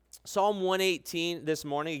Psalm 118 this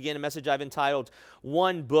morning, again, a message I've entitled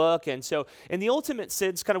One Book. And so, in the ultimate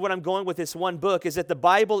sense, kind of what I'm going with this one book is that the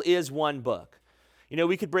Bible is one book. You know,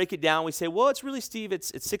 we could break it down. We say, well, it's really, Steve,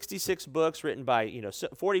 it's 66 books written by,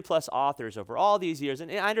 40 plus authors over all these years.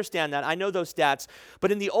 And I understand that. I know those stats.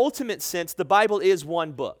 But in the ultimate sense, the Bible is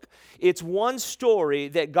one book. It's one story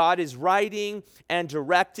that God is writing and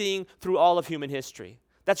directing through all of human history.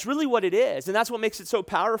 That's really what it is, and that's what makes it so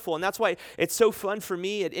powerful, and that's why it's so fun for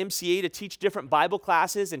me at MCA to teach different Bible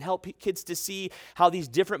classes and help kids to see how these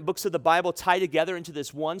different books of the Bible tie together into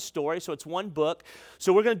this one story, so it's one book.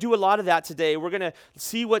 So we're going to do a lot of that today. We're going to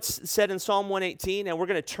see what's said in Psalm 118, and we're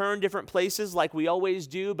going to turn different places like we always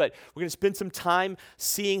do, but we're going to spend some time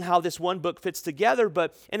seeing how this one book fits together.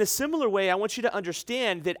 But in a similar way, I want you to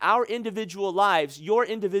understand that our individual lives, your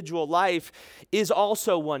individual life, is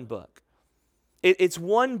also one book. It's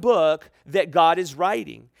one book that God is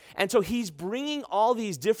writing. And so he's bringing all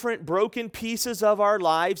these different broken pieces of our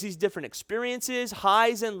lives, these different experiences,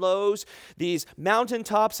 highs and lows, these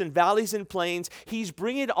mountaintops and valleys and plains. He's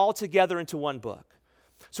bringing it all together into one book.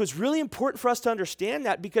 So it's really important for us to understand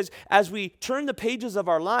that, because as we turn the pages of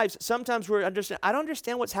our lives, sometimes I don't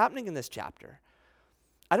understand what's happening in this chapter.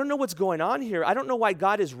 I don't know what's going on here. I don't know why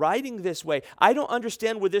God is writing this way. I don't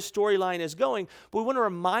understand where this storyline is going, but we want to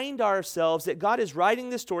remind ourselves that God is writing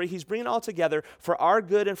this story. He's bringing it all together for our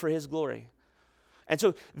good and for his glory. And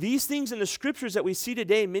so these things in the scriptures that we see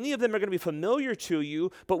today, many of them are going to be familiar to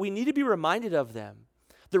you, but we need to be reminded of them.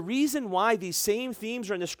 The reason why these same themes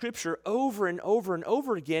are in the scripture over and over and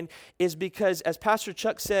over again is because, as Pastor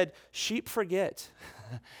Chuck said, sheep forget.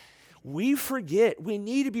 We forget. We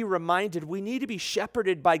need to be reminded. We need to be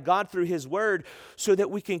shepherded by God through his word so that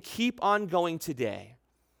we can keep on going today.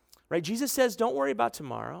 Right? Jesus says, don't worry about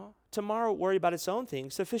tomorrow. Tomorrow will worry about its own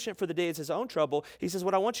things. Sufficient for the day is his own trouble. He says,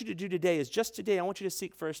 what I want you to do today is just today, I want you to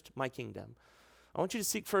seek first my kingdom. I want you to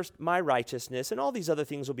seek first my righteousness, and all these other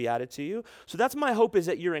things will be added to you. So that's my hope, is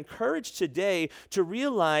that you're encouraged today to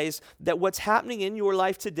realize that what's happening in your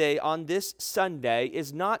life today on this Sunday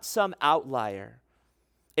is not some outlier.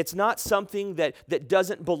 It's not something that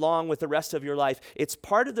doesn't belong with the rest of your life. It's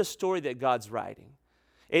part of the story that God's writing.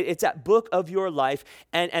 It's that book of your life,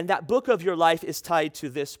 and that book of your life is tied to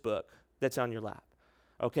this book that's on your lap,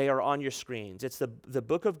 okay, or on your screens. It's the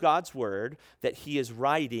book of God's word that he is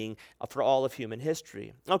writing for all of human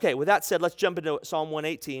history. Okay, with that said, let's jump into Psalm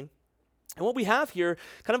 118. And what we have here,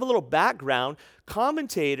 kind of a little background,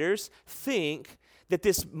 commentators think that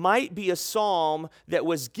this might be a psalm that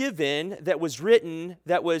was given, that was written,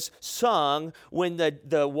 that was sung when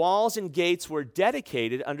the walls and gates were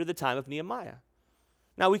dedicated under the time of Nehemiah.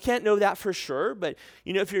 Now, we can't know that for sure, but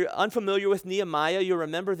if you're unfamiliar with Nehemiah, you'll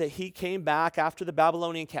remember that he came back after the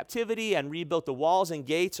Babylonian captivity and rebuilt the walls and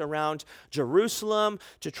gates around Jerusalem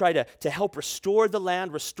to try to help restore the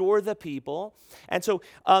land, restore the people. And so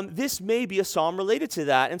this may be a psalm related to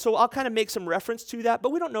that. And so I'll kind of make some reference to that,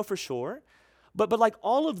 but we don't know for sure. But like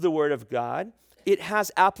all of the Word of God, it has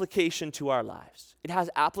application to our lives. It has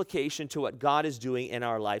application to what God is doing in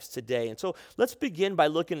our lives today. And so let's begin by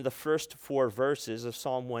looking at the first 4 verses of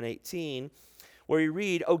Psalm 118, where we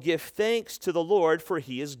read, "Oh, give thanks to the Lord, for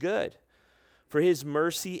he is good, for his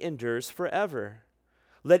mercy endures forever.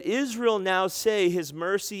 Let Israel now say, his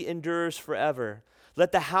mercy endures forever.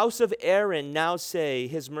 Let the house of Aaron now say,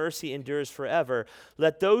 his mercy endures forever.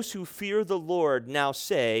 Let those who fear the Lord now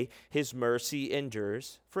say, his mercy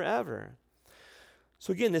endures forever."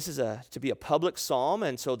 So again, this is to be a public psalm,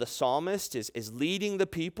 and so the psalmist is leading the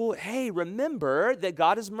people. Hey, remember that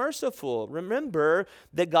God is merciful. Remember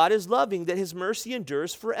that God is loving, that his mercy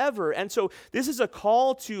endures forever. And so this is a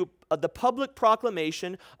call to the public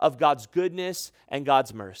proclamation of God's goodness and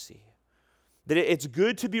God's mercy. That it's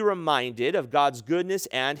good to be reminded of God's goodness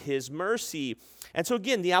and his mercy. And so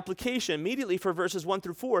again, the application immediately for verses 1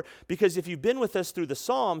 through 4, because if you've been with us through the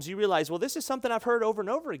Psalms, you realize, well, this is something I've heard over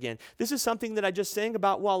and over again. This is something that I just sang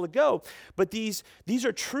about a while ago. But these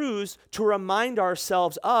are truths to remind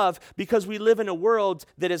ourselves of, because we live in a world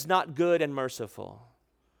that is not good and merciful.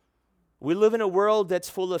 We live in a world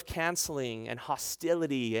that's full of canceling and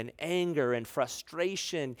hostility and anger and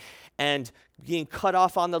frustration and being cut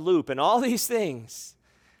off on the loop and all these things.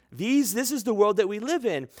 This is the world that we live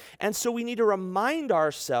in. And so we need to remind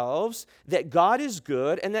ourselves that God is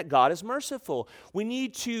good and that God is merciful. We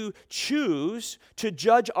need to choose to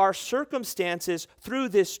judge our circumstances through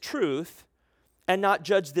this truth and not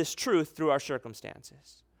judge this truth through our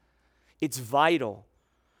circumstances. It's vital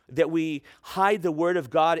that we hide the word of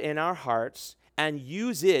God in our hearts and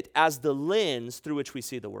use it as the lens through which we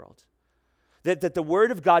see the world. That the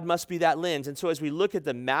Word of God must be that lens. And so as we look at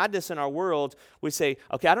the madness in our world, we say,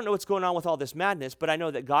 okay, I don't know what's going on with all this madness, but I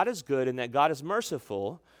know that God is good and that God is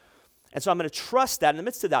merciful. And so I'm going to trust that in the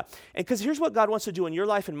midst of that. And because here's what God wants to do in your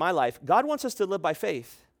life and my life. God wants us to live by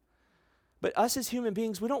faith. But us as human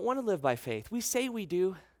beings, we don't want to live by faith. We say we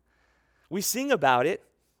do. We sing about it.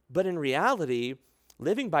 But in reality,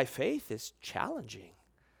 living by faith is challenging.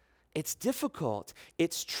 It's difficult.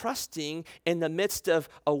 It's trusting in the midst of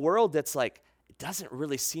a world that's like, it doesn't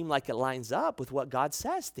really seem like it lines up with what God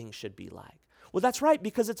says things should be like. Well, that's right,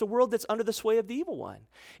 because it's a world that's under the sway of the evil one.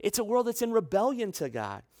 It's a world that's in rebellion to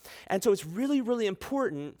God. And so it's really, really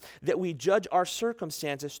important that we judge our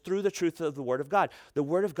circumstances through the truth of the Word of God. The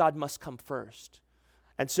Word of God must come first.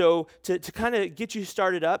 And so to kind of get you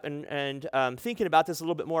started up and thinking about this a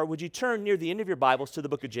little bit more, would you turn near the end of your Bibles to the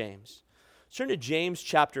book of James? Turn to James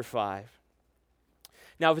chapter 5.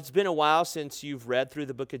 Now, if it's been a while since you've read through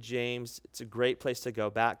the book of James, it's a great place to go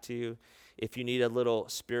back to if you need a little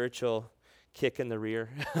spiritual kick in the rear,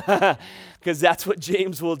 because that's what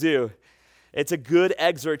James will do. It's a good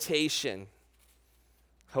exhortation.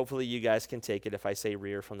 Hopefully you guys can take it if I say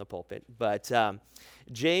rear from the pulpit. But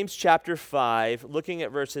James chapter 5, looking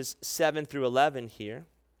at verses 7 through 11 here.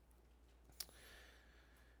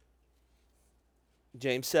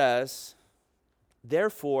 James says,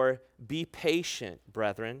 "Therefore be patient,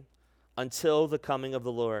 brethren, until the coming of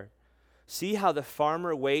the Lord. See how the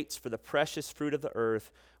farmer waits for the precious fruit of the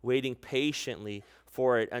earth, waiting patiently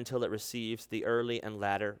for it until it receives the early and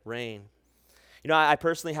latter rain." You know, I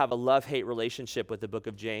personally have a love-hate relationship with the book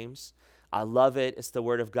of James. I love it. It's the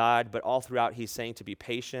Word of God, but all throughout he's saying to be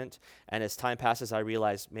patient. And as time passes, I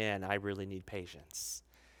realize, man, I really need patience.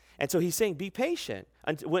 And so he's saying, be patient.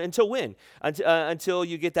 Until when? Until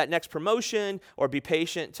you get that next promotion, or be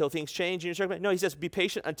patient until things change in your circumstance? No, he says, be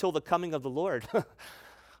patient until the coming of the Lord.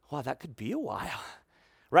 Wow, that could be a while,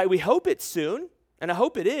 right? We hope it's soon. And I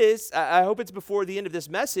hope it is. I hope it's before the end of this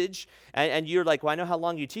message. And you're like, well, I know how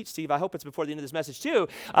long you teach, Steve. I hope it's before the end of this message too.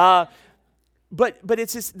 But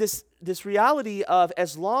it's this reality of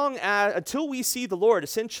until we see the Lord,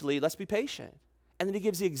 essentially, let's be patient. And then he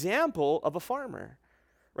gives the example of a farmer,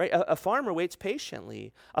 right? A farmer waits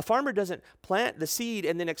patiently. A farmer doesn't plant the seed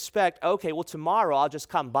and then expect, okay, well, tomorrow I'll just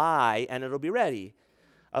come by and it'll be ready.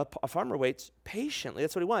 A farmer waits patiently.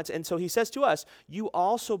 That's what he wants. And so he says to us, you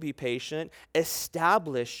also be patient,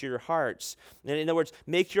 establish your hearts. And in other words,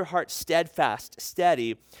 make your heart steadfast,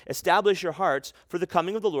 steady. Establish your hearts, for the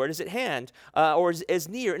coming of the Lord is at hand, or is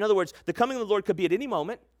near. In other words, the coming of the Lord could be at any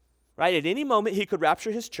moment, right? At any moment, he could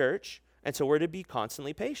rapture his church. And so we're to be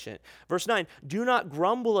constantly patient. Verse 9, do not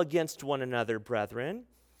grumble against one another, brethren,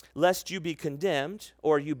 lest you be condemned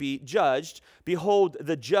or you be judged. Behold,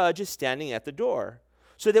 the judge is standing at the door.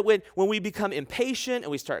 So that when we become impatient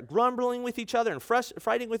and we start grumbling with each other and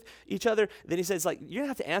fighting with each other, then he says, like, you're going to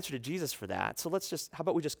have to answer to Jesus for that. So how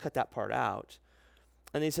about we just cut that part out?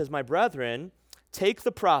 And then he says, my brethren, take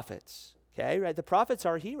the prophets, okay, right? The prophets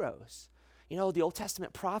are heroes. You know, the Old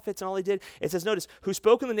Testament prophets and all they did. It says, notice, who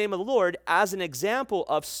spoke in the name of the Lord as an example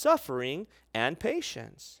of suffering and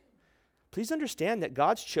patience. Please understand that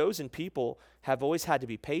God's chosen people have always had to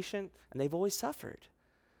be patient and they've always suffered.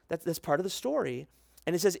 That's part of the story.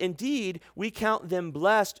 And it says, indeed, we count them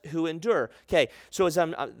blessed who endure. Okay, so as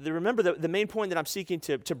remember, the main point that I'm seeking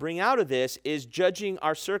to bring out of this is judging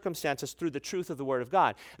our circumstances through the truth of the Word of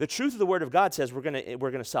God. The truth of the Word of God says we're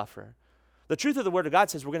gonna suffer. The truth of the Word of God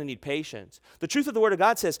says we're going to need patience. The truth of the Word of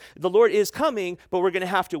God says the Lord is coming, but we're going to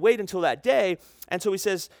have to wait until that day. And so he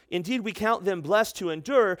says, indeed, we count them blessed to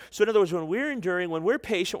endure. So in other words, when we're enduring, when we're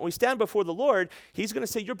patient, when we stand before the Lord, he's going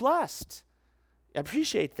to say, you're blessed. I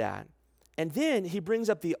appreciate that. And then he brings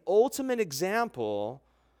up the ultimate example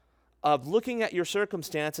of looking at your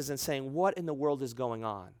circumstances and saying, what in the world is going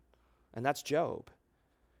on? And that's Job.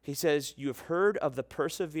 He says, you have heard of the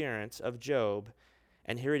perseverance of Job,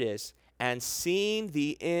 and here it is, and seen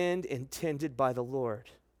the end intended by the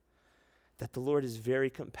Lord, that the Lord is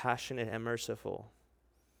very compassionate and merciful.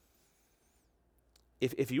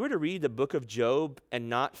 If you were to read the book of Job and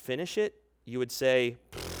not finish it, you would say,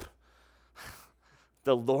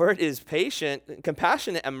 the Lord is patient,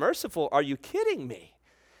 compassionate, and merciful. Are you kidding me?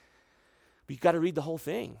 But you've got to read the whole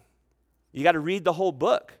thing. You got to read the whole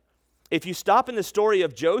book. If you stop in the story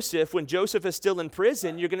of Joseph, when Joseph is still in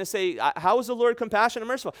prison, you're going to say, how is the Lord compassionate and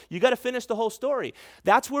merciful? You got to finish the whole story.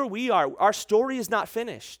 That's where we are. Our story is not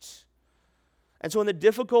finished. And so in the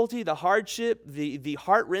difficulty, the hardship, the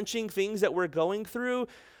heart-wrenching things that we're going through,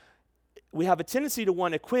 we have a tendency to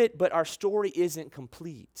want to quit, but our story isn't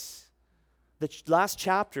complete. The last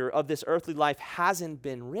chapter of this earthly life hasn't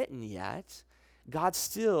been written yet. God's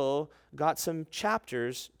still got some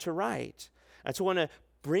chapters to write. And so I want to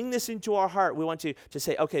bring this into our heart. We want to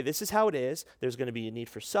say, okay, this is how it is. There's going to be a need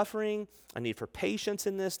for suffering, a need for patience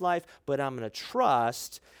in this life, but I'm going to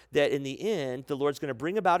trust that in the end, the Lord's going to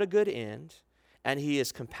bring about a good end, and he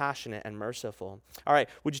is compassionate and merciful. All right,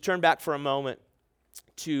 would you turn back for a moment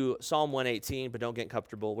to Psalm 118, but don't get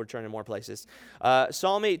comfortable. We're turning more places.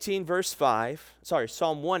 Psalm 118, verse 5.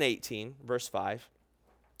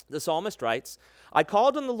 The psalmist writes, I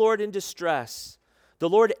called on the Lord in distress. The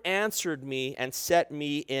Lord answered me and set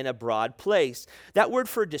me in a broad place. That word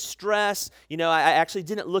for distress, I actually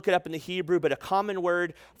didn't look it up in the Hebrew, but a common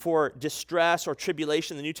word for distress or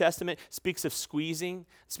tribulation in the New Testament speaks of squeezing,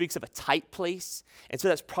 speaks of a tight place. And so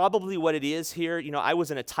that's probably what it is here. I was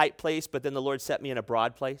in a tight place, but then the Lord set me in a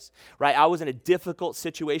broad place, right? I was in a difficult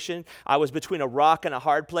situation. I was between a rock and a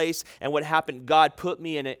hard place. And what happened, God put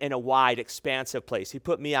me in a wide, expansive place. He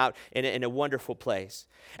put me out in a wonderful place.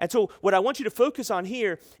 And so what I want you to focus on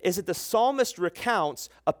here is that the psalmist recounts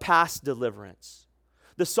a past deliverance.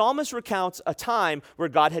 The psalmist recounts a time where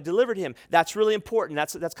God had delivered him. That's really important.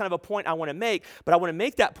 That's kind of a point I want to make, but I want to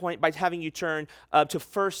make that point by having you turn to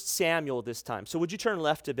 1 Samuel this time. So would you turn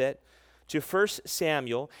left a bit to 1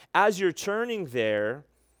 Samuel? As you're turning there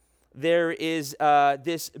is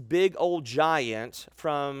this big old giant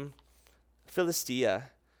from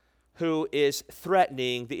Philistia who is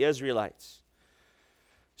threatening the Israelites.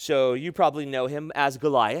 So you probably know him as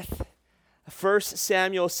Goliath. 1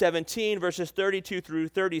 Samuel 17, verses 32 through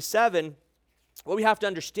 37, what we have to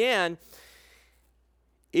understand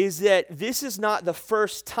is that this is not the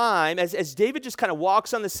first time, as David just kind of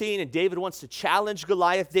walks on the scene and David wants to challenge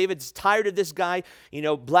Goliath. David's tired of this guy,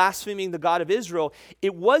 blaspheming the God of Israel.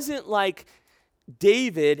 It wasn't like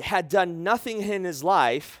David had done nothing in his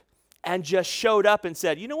life and just showed up and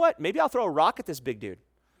said, you know what, maybe I'll throw a rock at this big dude.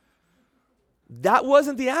 That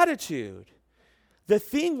wasn't the attitude. The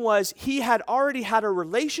thing was, he had already had a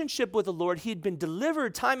relationship with the Lord. He'd been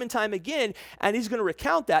delivered time and time again, and he's going to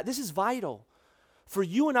recount that. This is vital. For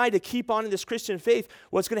you and I to keep on in this Christian faith,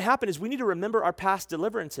 what's going to happen is we need to remember our past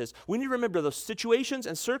deliverances. We need to remember those situations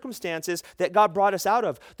and circumstances that God brought us out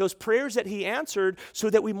of, those prayers that he answered so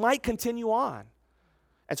that we might continue on.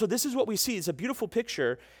 And so this is what we see. It's a beautiful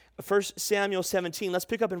picture. 1 Samuel 17, let's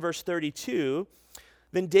pick up in verse 32.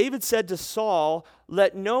 Then David said to Saul,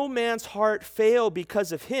 let no man's heart fail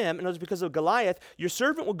because of him, and it was because of Goliath. Your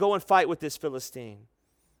servant will go and fight with this Philistine.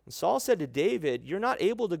 And Saul said to David, you're not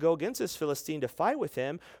able to go against this Philistine to fight with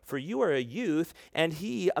him, for you are a youth, and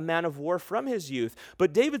he a man of war from his youth.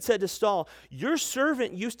 But David said to Saul, your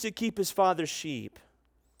servant used to keep his father's sheep.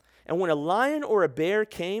 And when a lion or a bear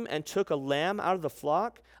came and took a lamb out of the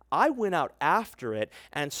flock, I went out after it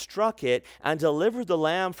and struck it and delivered the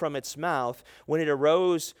lamb from its mouth. When it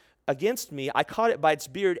arose against me, I caught it by its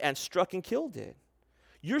beard and struck and killed it.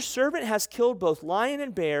 Your servant has killed both lion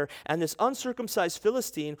and bear, and this uncircumcised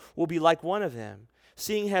Philistine will be like one of them,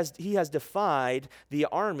 seeing he has defied the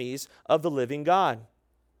armies of the living God.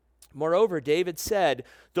 Moreover, David said,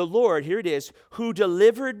 the Lord, here it is, who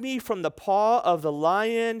delivered me from the paw of the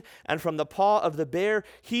lion and from the paw of the bear,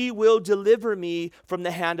 he will deliver me from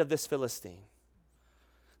the hand of this Philistine.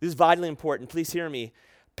 This is vitally important. Please hear me.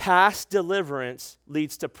 Past deliverance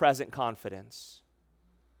leads to present confidence.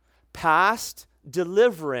 Past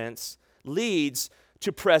deliverance leads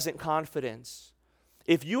to present confidence.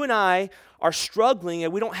 If you and I are struggling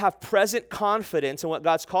and we don't have present confidence in what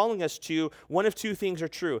God's calling us to, one of two things are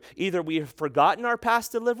true. Either we've forgotten our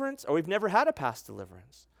past deliverance or we've never had a past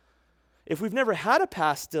deliverance. If we've never had a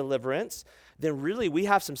past deliverance, then really we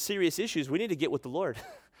have some serious issues. We need to get with the Lord.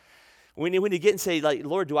 We need to get and say, like,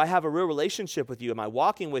 Lord, do I have a real relationship with you? Am I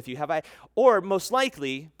walking with you? Or most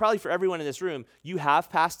likely, probably for everyone in this room, you have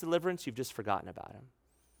past deliverance, you've just forgotten about him.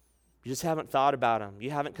 You just haven't thought about them. You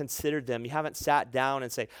haven't considered them. You haven't sat down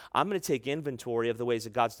and say, I'm going to take inventory of the ways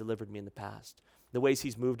that God's delivered me in the past, the ways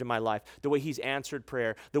he's moved in my life, the way he's answered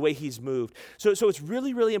prayer, the way he's moved. So it's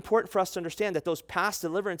really, really important for us to understand that those past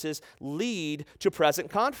deliverances lead to present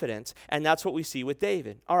confidence, and that's what we see with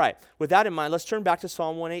David. All right, with that in mind, let's turn back to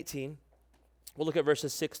Psalm 118. We'll look at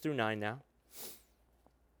verses 6 through 9 now.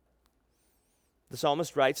 The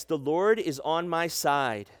psalmist writes, the Lord is on my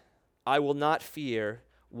side. I will not fear.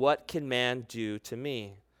 What can man do to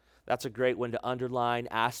me? That's a great one to underline,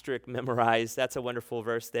 asterisk, memorize. That's a wonderful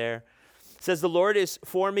verse there. It says, the Lord is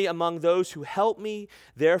for me among those who help me.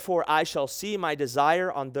 Therefore, I shall see my desire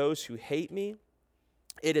on those who hate me.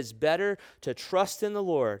 It is better to trust in the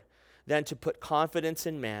Lord than to put confidence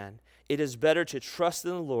in man. It is better to trust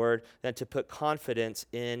in the Lord than to put confidence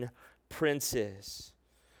in princes.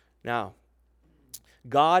 Now,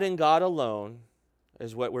 God and God alone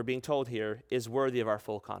is what we're being told here, is worthy of our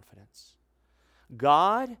full confidence.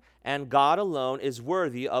 God and God alone is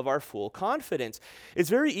worthy of our full confidence. It's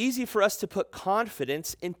very easy for us to put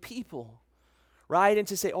confidence in people, right? And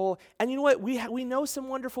to say, oh, and you know what? We know some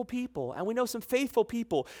wonderful people and we know some faithful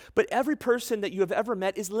people, but every person that you have ever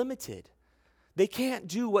met is limited. They can't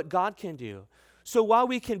do what God can do. So while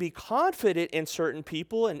we can be confident in certain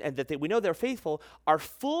people and that we know they're faithful, our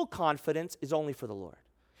full confidence is only for the Lord.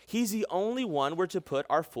 He's the only one we're to put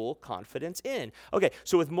our full confidence in. Okay,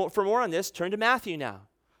 so for more on this, turn to Matthew now.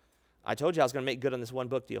 I told you I was going to make good on this one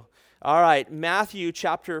book deal. All right, Matthew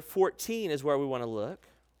chapter 14 is where we want to look.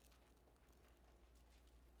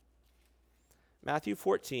 Matthew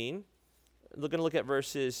 14, we're going to look at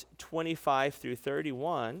verses 25 through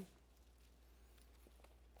 31.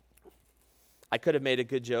 I could have made a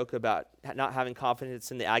good joke about not having confidence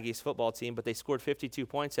in the Aggies football team, but they scored 52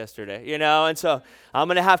 points yesterday, and so I'm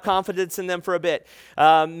going to have confidence in them for a bit.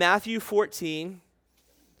 Matthew 14,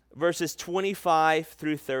 verses 25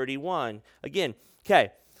 through 31. Again,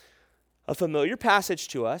 okay, a familiar passage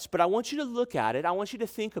to us, but I want you to look at it. I want you to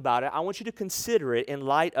think about it. I want you to consider it in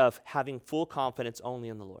light of having full confidence only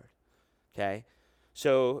in the Lord, okay?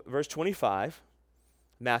 So verse 25,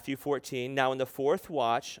 Matthew 14, now in the fourth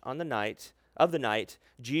watch of the night,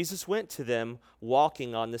 Jesus went to them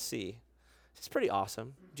walking on the sea. It's pretty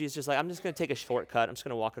awesome. Jesus is like, I'm just going to take a shortcut. I'm just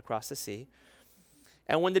going to walk across the sea.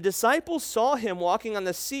 And when the disciples saw him walking on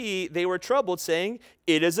the sea, they were troubled, saying,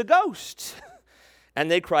 it is a ghost.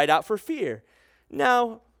 And they cried out for fear.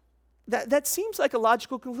 Now, that seems like a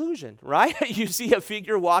logical conclusion, right? You see a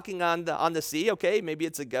figure walking on the sea, okay, maybe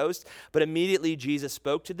it's a ghost. But immediately Jesus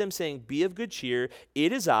spoke to them, saying, be of good cheer,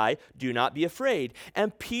 it is I, do not be afraid.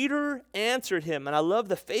 And Peter answered him, and I love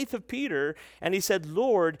the faith of Peter, and he said,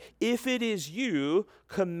 Lord, if it is you,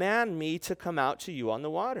 command me to come out to you on the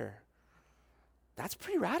water. That's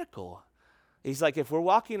pretty radical. He's like, if we're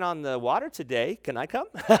walking on the water today, can I come?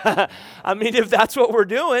 I mean, if that's what we're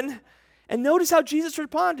doing. And notice how Jesus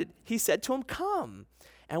responded. He said to him, come.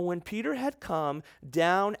 And when Peter had come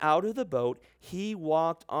down out of the boat, he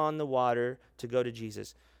walked on the water to go to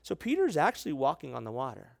Jesus. So Peter's actually walking on the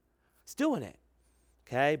water. He's doing it.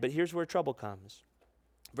 Okay, but here's where trouble comes.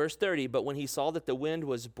 Verse 30, but when he saw that the wind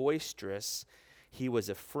was boisterous, he was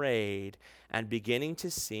afraid, and beginning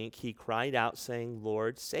to sink, he cried out, saying,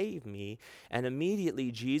 Lord, save me. And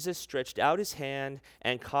immediately Jesus stretched out his hand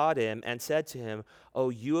and caught him and said to him, O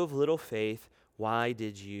you of little faith, why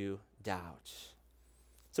did you doubt?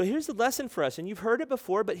 So here's the lesson for us, and you've heard it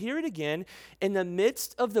before, but hear it again. In the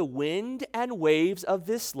midst of the wind and waves of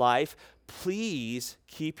this life, please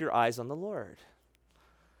keep your eyes on the Lord.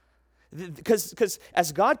 Because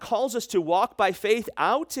as God calls us to walk by faith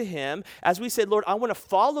out to him, as we said, Lord, I want to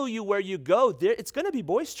follow you where you go, it's going to be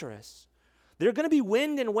boisterous. There are going to be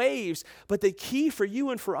wind and waves, but the key for you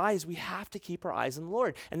and for I is we have to keep our eyes on the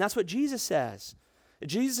Lord. And that's what Jesus says.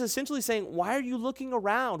 Jesus is essentially saying, why are you looking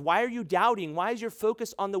around? Why are you doubting? Why is your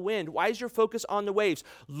focus on the wind? Why is your focus on the waves?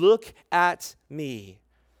 Look at me.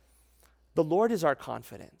 The Lord is our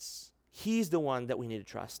confidence. He's the one that we need to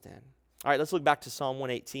trust in. All right, let's look back to Psalm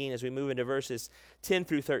 118 as we move into verses 10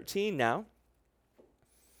 through 13 now.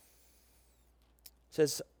 It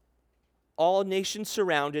says, all nations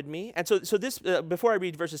surrounded me. And so this, before I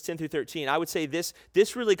read verses 10 through 13, I would say this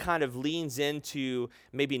really kind of leans into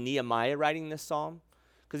maybe Nehemiah writing this psalm.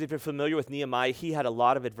 Because if you're familiar with Nehemiah, he had a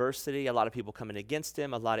lot of adversity, a lot of people coming against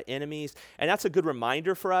him, a lot of enemies. And that's a good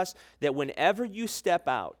reminder for us that whenever you step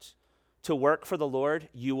out to work for the Lord,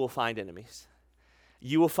 you will find enemies.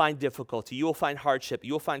 You will find difficulty. You will find hardship.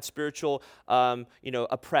 You will find spiritual,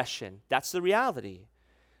 oppression. That's the reality.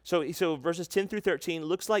 So verses 10 through 13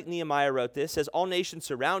 looks like Nehemiah wrote this. It says, all nations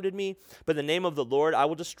surrounded me, but in the name of the Lord I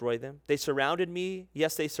will destroy them. They surrounded me.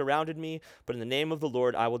 Yes, they surrounded me, but in the name of the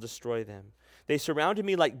Lord I will destroy them. They surrounded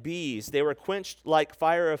me like bees. They were quenched like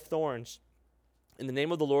fire of thorns. In the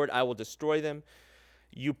name of the Lord I will destroy them.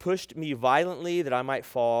 You pushed me violently that I might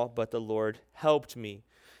fall, but the Lord helped me.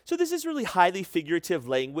 So this is really highly figurative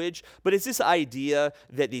language, but it's this idea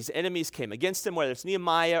that these enemies came against him, whether it's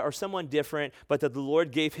Nehemiah or someone different, but that the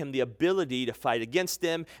Lord gave him the ability to fight against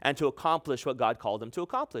them and to accomplish what God called him to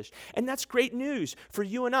accomplish. And that's great news for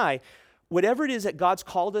you and I. Whatever it is that God's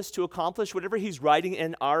called us to accomplish, whatever he's writing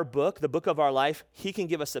in our book, the book of our life, he can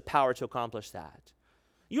give us the power to accomplish that.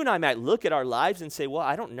 You and I might look at our lives and say, well,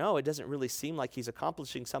 I don't know. It doesn't really seem like he's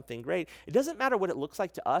accomplishing something great. It doesn't matter what it looks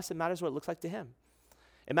like to us. It matters what it looks like to him.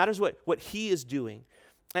 It matters what he is doing.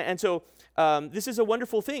 And so this is a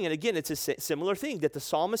wonderful thing. And again, it's a similar thing that the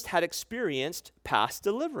psalmist had experienced past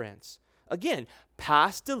deliverance. Again,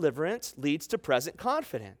 past deliverance leads to present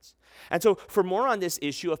confidence. And so for more on this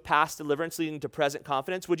issue of past deliverance leading to present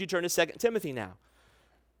confidence, would you turn to 2 Timothy now?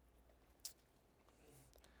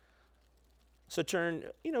 So turn,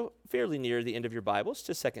 fairly near the end of your Bibles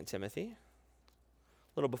to 2 Timothy,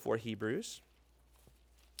 a little before Hebrews.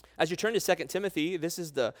 As you turn to 2 Timothy, this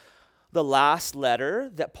is the last letter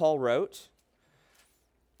that Paul wrote.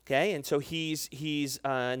 Okay, and so he's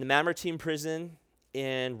in the Mamertine prison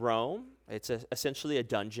in Rome. It's essentially a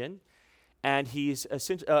dungeon, and he's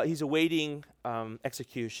awaiting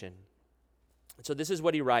execution. So this is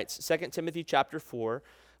what he writes: 2 Timothy chapter 4,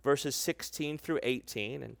 verses 16 through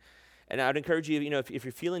 18, and I would encourage you, if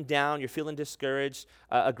you're feeling down, you're feeling discouraged,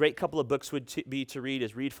 a great couple of books would be to read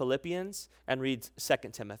is read Philippians and read 2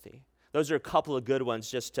 Timothy. Those are a couple of good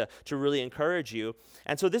ones just to really encourage you.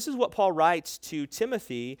 And so this is what Paul writes to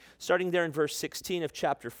Timothy, starting there in verse 16 of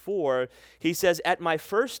chapter 4. He says, "At my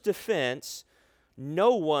first defense,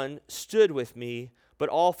 no one stood with me, but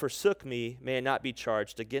all forsook me. May I not be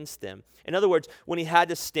charged against them." In other words, when he had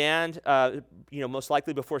to stand, most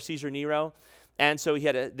likely before Caesar Nero, and so he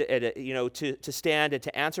had to stand and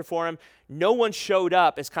to answer for him, no one showed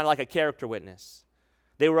up as kind of like a character witness.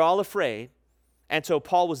 They were all afraid. And so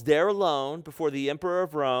Paul was there alone before the emperor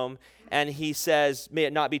of Rome, and he says, may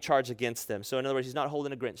it not be charged against them. So in other words, he's not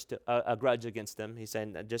holding a grudge against them. He's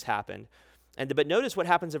saying that just happened. But notice what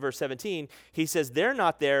happens in verse 17. He says, they're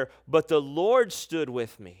not there, but the Lord stood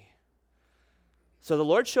with me. So the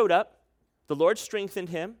Lord showed up. The Lord strengthened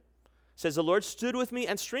him. Says, the Lord stood with me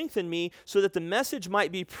and strengthened me so that the message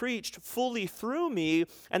might be preached fully through me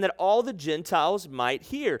and that all the Gentiles might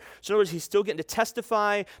hear. So in other words, he's still getting to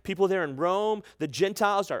testify. People there in Rome, the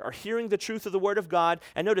Gentiles are hearing the truth of the word of God.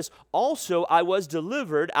 And notice, also I was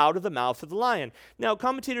delivered out of the mouth of the lion. Now,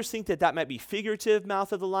 commentators think that might be figurative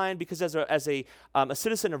mouth of the lion because as a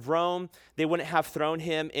citizen of Rome, they wouldn't have thrown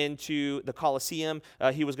him into the Colosseum.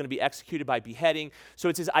 He was going to be executed by beheading. So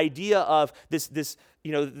it's his idea of this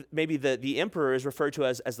maybe the emperor is referred to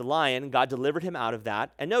as the lion. God delivered him out of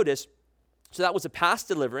that. And notice, so that was a past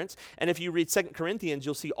deliverance. And if you read 2 Corinthians,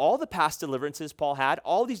 you'll see all the past deliverances Paul had,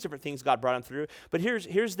 all these different things God brought him through. But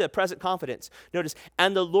here's the present confidence. Notice,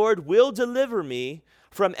 and the Lord will deliver me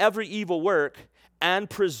from every evil work and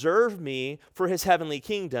preserve me for his heavenly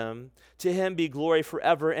kingdom. To him be glory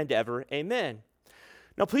forever and ever. Amen.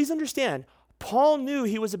 Now, please understand, Paul knew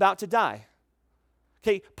he was about to die.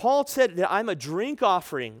 Okay, Paul said that I'm a drink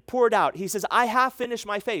offering poured out. He says, I have finished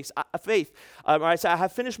my faith. I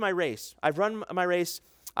have finished my race. I've run my race.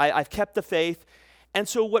 I've kept the faith. And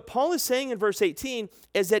so what Paul is saying in verse 18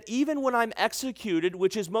 is that even when I'm executed,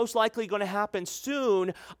 which is most likely going to happen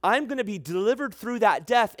soon, I'm going to be delivered through that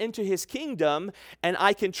death into his kingdom, and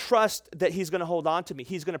I can trust that he's going to hold on to me.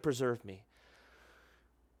 He's going to preserve me.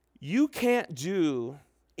 You can't do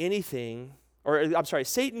anything.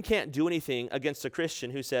 Satan can't do anything against a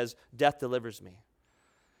Christian who says, death delivers me.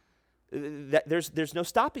 There's no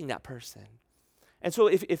stopping that person. And so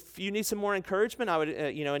if you need some more encouragement, I would,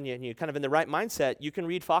 and you're kind of in the right mindset, you can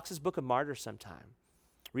read Fox's Book of Martyrs sometime.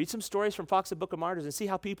 Read some stories from Fox's Book of Martyrs and see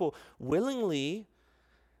how people willingly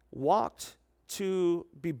walked to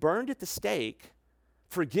be burned at the stake,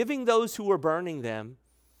 forgiving those who were burning them,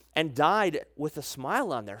 and died with a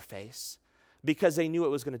smile on their face because they knew it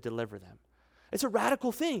was going to deliver them. It's a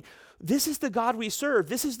radical thing. This is the God we serve.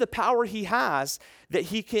 This is the power he has, that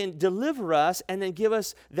he can deliver us and then give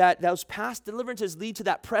us those past deliverances lead to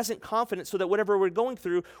that present confidence so that whatever we're going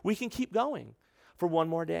through, we can keep going for one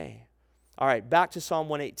more day. All right, back to Psalm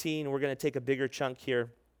 118. We're going to take a bigger chunk here.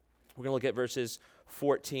 We're going to look at verses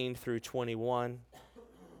 14 through 21. It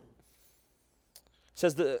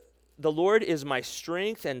says, the Lord is my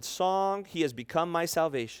strength and song. He has become my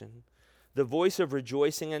salvation. The voice of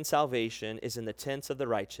rejoicing and salvation is in the tents of the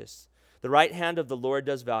righteous. The right hand of the Lord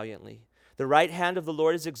does valiantly. The right hand of the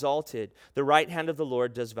Lord is exalted. The right hand of the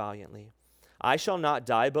Lord does valiantly. I shall not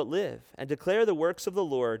die but live and declare the works of the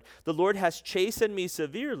Lord. The Lord has chastened me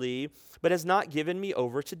severely, but has not given me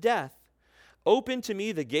over to death. Open to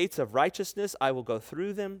me the gates of righteousness. I will go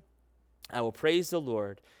through them. I will praise the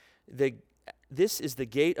Lord. This is the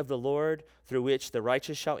gate of the Lord through which the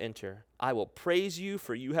righteous shall enter. I will praise you,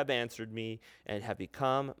 for you have answered me and have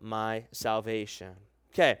become my salvation.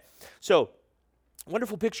 Okay, so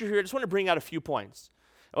wonderful picture here. I just want to bring out a few points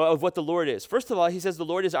of what the Lord is. First of all, he says the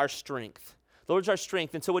Lord is our strength. The Lord is our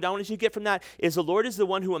strength. And so what I want you to get from that is the Lord is the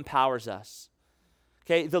one who empowers us.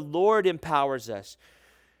 Okay, the Lord empowers us.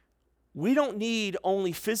 We don't need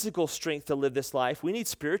only physical strength to live this life. We need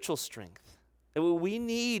spiritual strength. We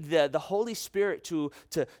need the Holy Spirit to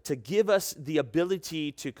give us the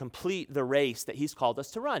ability to complete the race that he's called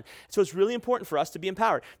us to run. So it's really important for us to be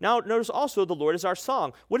empowered. Now, notice also the Lord is our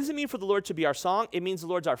song. What does it mean for the Lord to be our song? It means the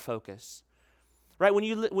Lord's our focus. Right? When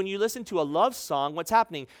you listen to a love song, what's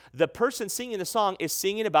happening? The person singing the song is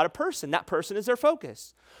singing about a person. That person is their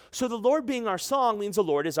focus. So the Lord being our song means the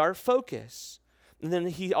Lord is our focus. And then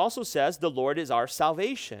he also says the Lord is our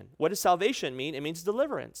salvation. What does salvation mean? It means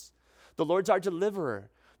deliverance. The Lord's our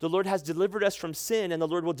deliverer. The Lord has delivered us from sin, and the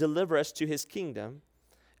Lord will deliver us to his kingdom.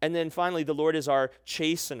 And then finally, the Lord is our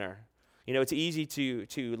chastener. You know, it's easy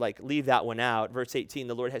to like leave that one out. Verse 18,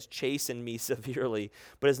 the Lord has chastened me severely,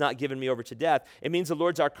 but has not given me over to death. It means the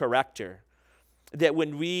Lord's our corrector. That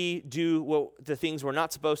when we do the things we're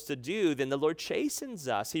not supposed to do, then the Lord chastens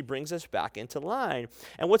us. He brings us back into line.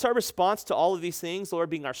 And what's our response to all of these things? The Lord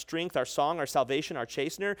being our strength, our song, our salvation, our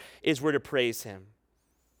chastener, is we're to praise him.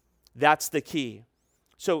 That's the key.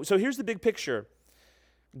 So here's the big picture.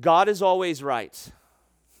 God is always right.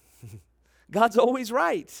 God's always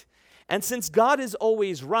right. And since God is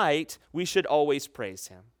always right, we should always praise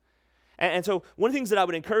him. And so one of the things that I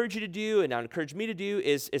would encourage you to do, and I would encourage me to do,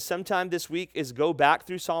 is sometime this week is go back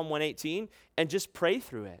through Psalm 118 and just pray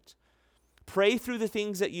through it. Pray through the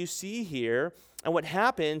things that you see here. And what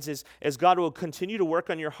happens is God will continue to work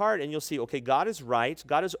on your heart, and you'll see, okay, God is right.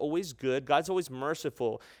 God is always good. God's always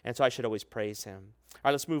merciful. And so I should always praise him. All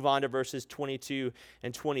right, let's move on to verses 22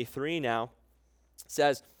 and 23 now. It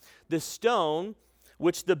says, the stone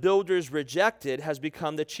which the builders rejected has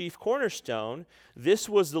become the chief cornerstone. This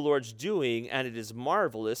was the Lord's doing, and it is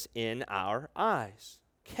marvelous in our eyes.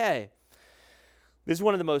 Okay. This is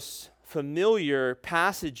one of the most familiar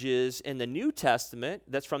passages in the New Testament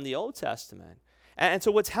that's from the Old Testament. And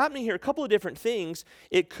so what's happening here, a couple of different things.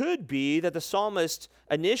 It could be that the psalmist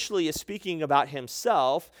initially is speaking about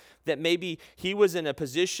himself, that maybe he was in a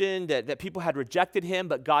position that people had rejected him,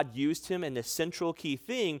 but God used him in this central key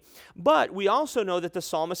thing. But we also know that the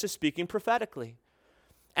psalmist is speaking prophetically.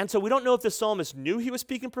 And so we don't know if the psalmist knew he was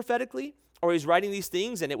speaking prophetically, or he's writing these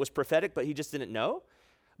things and it was prophetic, but he just didn't know.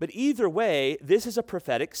 But either way, this is a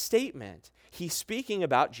prophetic statement. He's speaking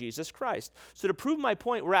about Jesus Christ. So to prove my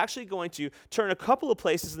point, we're actually going to turn a couple of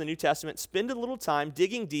places in the New Testament, spend a little time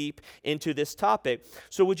digging deep into this topic.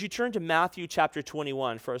 So would you turn to Matthew chapter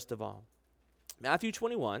 21, first of all? Matthew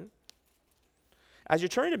 21. As you're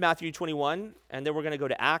turning to Matthew 21, and then we're going to go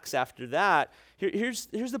to Acts after that, here's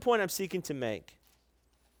the point I'm seeking to make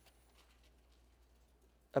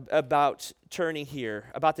about turning here,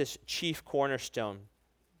 about this chief cornerstone.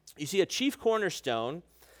 You see, a chief cornerstone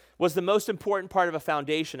was the most important part of a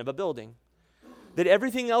foundation of a building. That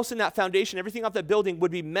everything else in that foundation, everything off that building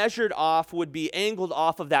would be measured off, would be angled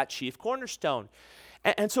off of that chief cornerstone.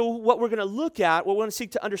 And so what we're going to look at, what we want to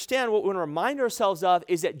seek to understand, what we want to remind ourselves of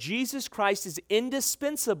is that Jesus Christ is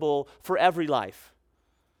indispensable for every life.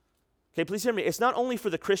 Okay, please hear me. It's not only for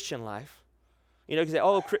the Christian life. You know,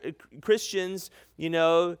 because Christians, you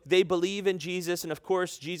know, they believe in Jesus, and of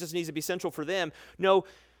course, Jesus needs to be central for them.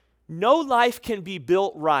 No life can be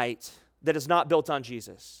built right that is not built on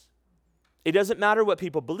Jesus. It doesn't matter what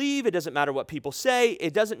people believe. It doesn't matter what people say.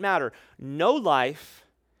 It doesn't matter. No life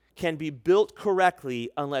can be built correctly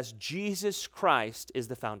unless Jesus Christ is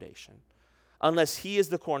the foundation, unless he is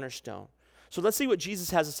the cornerstone. So let's see what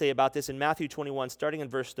Jesus has to say about this in Matthew 21, starting in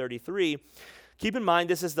verse 33. Keep in mind,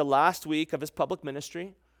 this is the last week of his public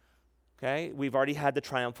ministry. Okay, we've already had the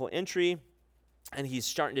triumphal entry, and he's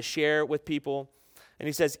starting to share with people. And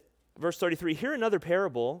he says, verse 33, hear another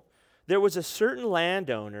parable. There was a certain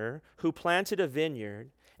landowner who planted a vineyard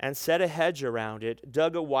and set a hedge around it,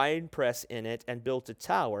 dug a wine press in it, and built a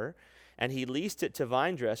tower, and he leased it to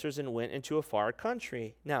vine dressers and went into a far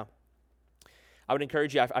country. Now, I would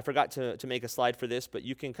encourage you, I forgot to make a slide for this, but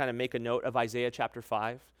you can kind of make a note of Isaiah chapter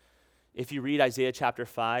 5. If you read Isaiah chapter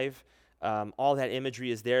 5, all that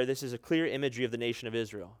imagery is there. This is a clear imagery of the nation of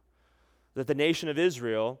Israel. That the nation of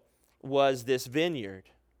Israel was this vineyard,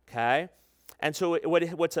 okay? And so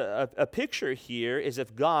what's a picture here is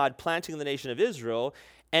of God planting the nation of Israel,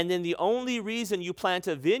 and then the only reason you plant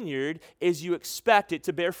a vineyard is you expect it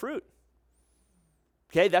to bear fruit.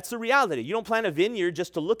 Okay, that's the reality. You don't plant a vineyard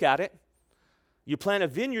just to look at it. You plant a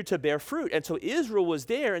vineyard to bear fruit. And so Israel was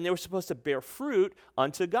there, and they were supposed to bear fruit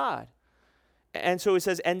unto God. And so it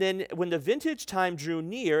says, and then when the vintage time drew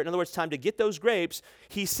near, in other words, time to get those grapes,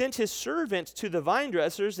 he sent his servants to the vine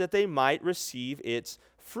dressers that they might receive its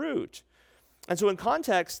fruit. And so in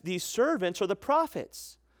context, these servants are the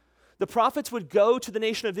prophets. The prophets would go to the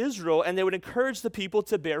nation of Israel and they would encourage the people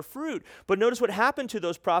to bear fruit. But notice what happened to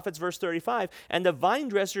those prophets, verse 35. And the vine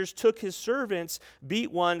dressers took his servants,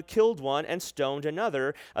 beat one, killed one, and stoned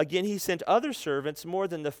another. Again, he sent other servants more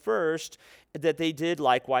than the first, that they did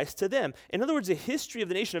likewise to them. In other words, the history of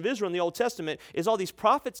the nation of Israel in the Old Testament is all these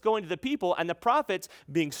prophets going to the people and the prophets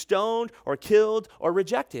being stoned or killed or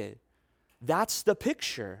rejected. That's the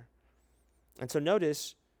picture. And so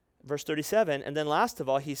notice, verse 37, and then last of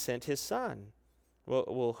all, he sent his son.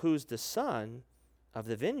 Well, who's the son of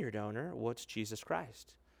the vineyard owner? Well, it's Jesus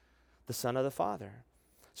Christ, the Son of the Father.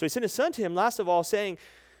 So he sent his son to him, last of all, saying,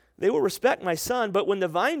 they will respect my son. But when the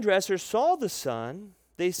vine dressers saw the son,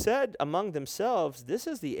 they said among themselves, this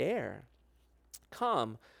is the heir.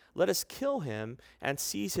 Come, let us kill him and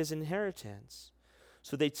seize his inheritance.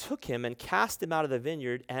 So they took him and cast him out of the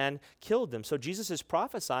vineyard and killed him. So Jesus is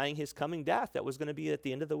prophesying his coming death that was going to be at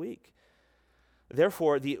the end of the week.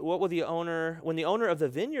 Therefore, when the owner of the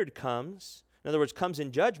vineyard comes, in other words, comes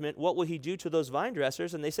in judgment, what will he do to those vine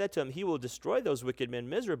dressers? And they said to him, he will destroy those wicked men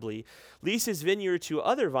miserably, lease his vineyard to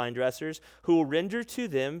other vine dressers who will render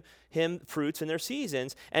to him fruits in their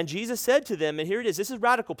seasons. And Jesus said to them, and here it is, this is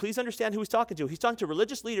radical. Please understand who he's talking to. He's talking to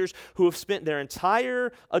religious leaders who have spent their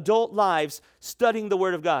entire adult lives studying the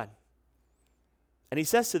Word of God. And he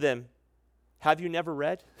says to them, have you never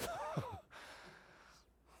read?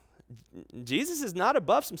 Jesus is not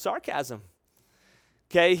above some sarcasm.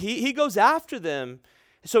 Okay, he goes after them.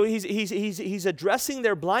 So he's addressing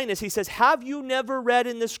their blindness. He says, have you never read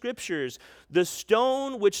in the scriptures, the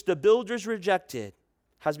stone which the builders rejected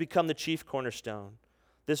has become the chief cornerstone.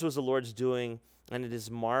 This was the Lord's doing, and it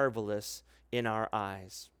is marvelous in our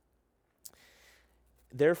eyes.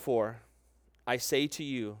 Therefore, I say to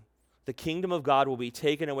you, the kingdom of God will be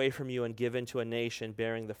taken away from you and given to a nation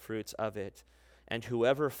bearing the fruits of it. And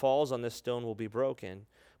whoever falls on this stone will be broken,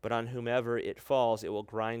 but on whomever it falls, it will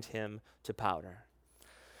grind him to powder.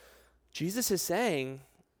 Jesus is saying,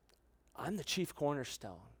 I'm the chief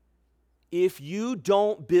cornerstone. If you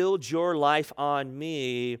don't build your life on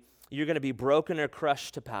me, you're going to be broken or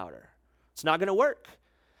crushed to powder. It's not going to work.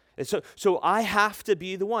 And so I have to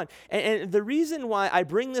be the one. And the reason why I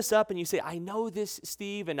bring this up and you say, I know this,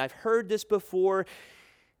 Steve, and I've heard this before,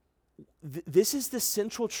 this is the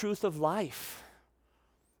central truth of life.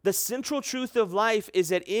 The central truth of life is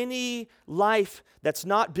that any life that's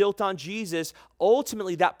not built on Jesus,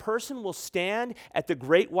 ultimately that person will stand at the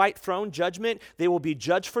great white throne judgment. They will be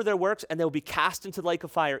judged for their works and they will be cast into the lake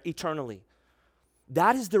of fire eternally.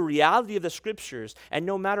 That is the reality of the scriptures. And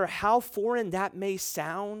no matter how foreign that may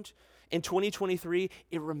sound in 2023,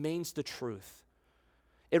 it remains the truth.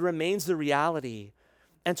 It remains the reality.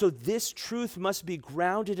 And so this truth must be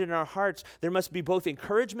grounded in our hearts. There must be both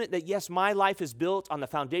encouragement that, yes, my life is built on the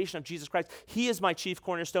foundation of Jesus Christ. He is my chief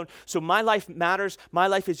cornerstone. So my life matters. My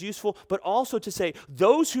life is useful. But also to say,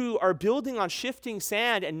 those who are building on shifting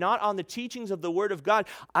sand and not on the teachings of the Word of God,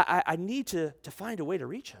 I need to find a way to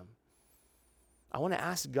reach them. I want to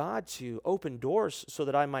ask God to open doors so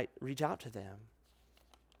that I might reach out to them.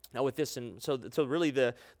 Now with this, and so really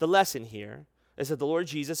the lesson here is that the Lord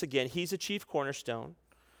Jesus, again, he's a chief cornerstone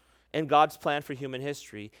in God's plan for human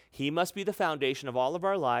history. He must be the foundation of all of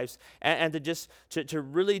our lives. And to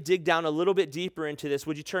really dig down a little bit deeper into this,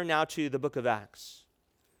 would you turn now to the book of Acts?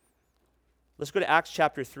 Let's go to Acts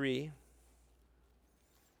chapter 3.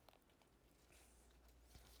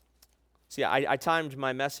 See, I timed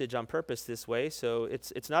my message on purpose this way, so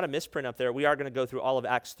it's not a misprint up there. We are going to go through all of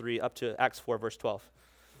Acts 3 up to Acts 4, verse 12.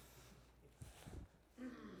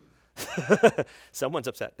 Someone's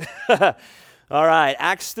upset. All right,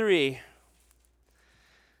 Acts 3.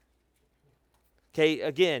 Okay,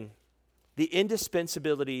 again, the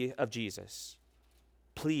indispensability of Jesus.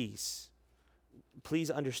 Please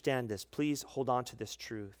understand this. Please hold on to this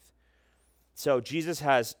truth. So Jesus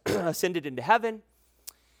has ascended into heaven.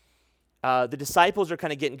 The disciples are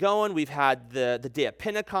kind of getting going. We've had the day of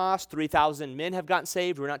Pentecost. 3,000 men have gotten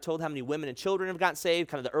saved. We're not told how many women and children have gotten saved.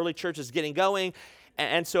 Kind of the early church is getting going.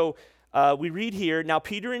 And so we read here, now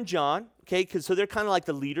Peter and John, okay, so they're kind of like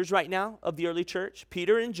the leaders right now of the early church.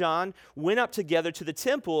 Peter and John went up together to the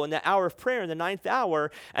temple in the hour of prayer, in the 9th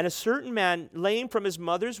hour, and a certain man, lame from his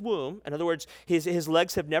mother's womb, in other words, his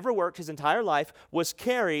legs have never worked his entire life, was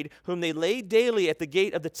carried, whom they laid daily at the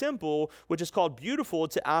gate of the temple, which is called Beautiful,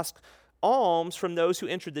 to ask alms from those who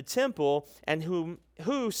entered the temple, and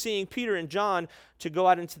who seeing Peter and John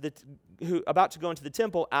about to go into the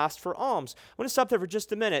temple, asked for alms. I want to stop there for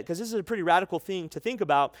just a minute, because this is a pretty radical thing to think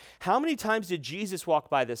about. How many times did Jesus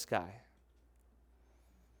walk by this guy?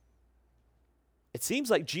 It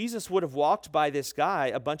seems like Jesus would have walked by this guy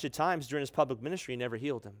a bunch of times during his public ministry and never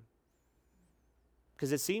healed him.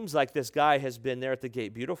 Because it seems like this guy has been there at the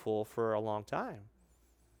gate beautiful for a long time.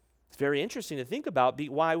 It's very interesting to think about.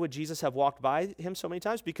 Why would Jesus have walked by him so many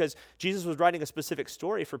times? Because Jesus was writing a specific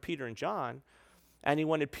story for Peter and John, and he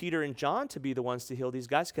wanted Peter and John to be the ones to heal these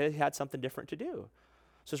guys because he had something different to do.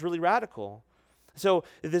 So it's really radical. So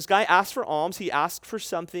this guy asked for alms. He asked for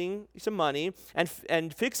something, some money,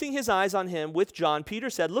 and fixing his eyes on him with John, Peter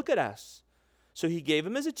said, "Look at us." So he gave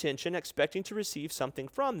him his attention, expecting to receive something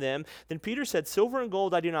from them. Then Peter said, "Silver and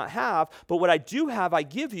gold I do not have, but what I do have I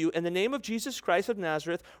give you. In the name of Jesus Christ of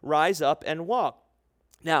Nazareth, rise up and walk."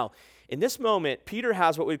 Now, in this moment, Peter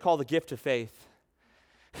has what we call the gift of faith.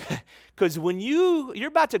 Because when you're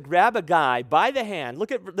about to grab a guy by the hand,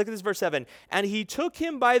 look at this verse 7, and he took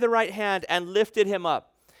him by the right hand and lifted him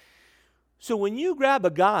up. So when you grab a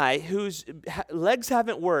guy whose legs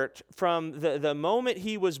haven't worked from the moment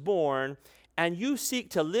he was born, and you seek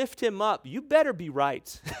to lift him up, you better be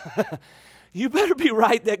right. You better be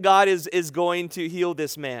right that God is going to heal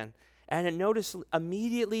this man. And notice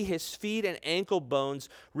immediately his feet and ankle bones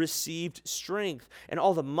received strength. And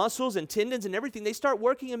all the muscles and tendons and everything, they start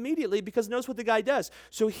working immediately because notice what the guy does.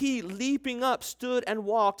 So he, leaping up, stood and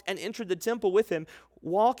walked and entered the temple with him,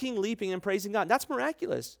 walking, leaping, and praising God. That's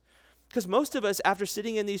miraculous. Because most of us, after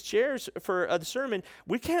sitting in these chairs for the sermon,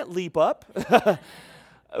 we can't leap up.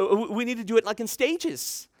 We need to do it like in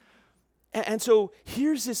stages. And so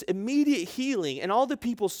here's this immediate healing, and all the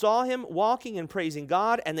people saw him walking and praising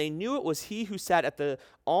God, and they knew it was he who sat at the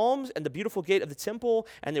alms and the beautiful gate of the temple,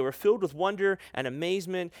 and they were filled with wonder and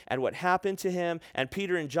amazement at what happened to him. And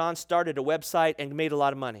Peter and John started a website and made a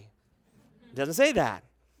lot of money. It doesn't say that,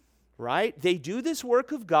 right? They do this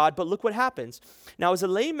work of God, but look what happens. Now, as a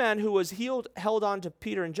layman who was healed held on to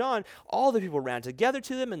Peter and John, all the people ran together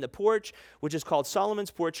to them in the porch, which is called Solomon's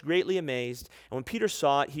porch, greatly amazed. And when Peter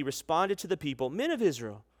saw it, he responded to the people, "Men of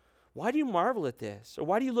Israel, why do you marvel at this? Or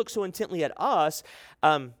why do you look so intently at us,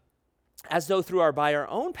 as though by our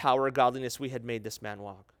own power or godliness we had made this man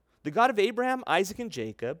walk? The God of Abraham, Isaac, and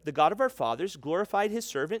Jacob, the God of our fathers, glorified his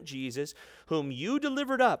servant Jesus, whom you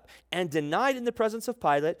delivered up and denied in the presence of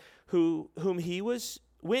Pilate, when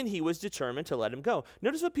he was determined to let him go."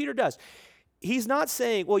 Notice what Peter does. He's not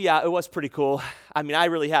saying, "Well, yeah, it was pretty cool. I mean, I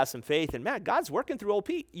really have some faith, and man, God's working through old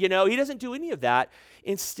Pete." He doesn't do any of that.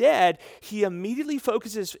 Instead, he immediately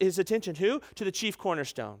focuses his attention, to the chief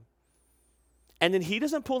cornerstone. And then he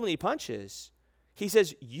doesn't pull any punches. He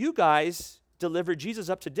says, "You guys delivered Jesus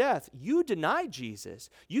up to death. You denied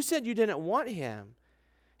Jesus. You said you didn't want him."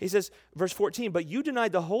 He says, verse 14, "But you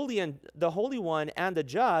denied the Holy One and the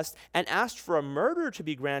just, and asked for a murder to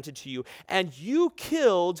be granted to you, and you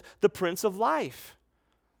killed the Prince of Life."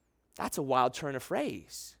 That's a wild turn of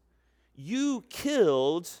phrase. You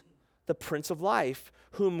killed the Prince of Life,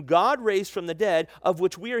 whom God raised from the dead, of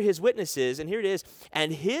which we are his witnesses. And here it is.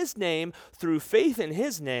 "And his name, through faith in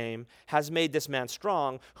his name, has made this man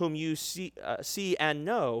strong, whom you see and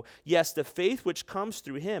know. Yes, the faith which comes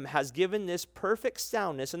through him has given this perfect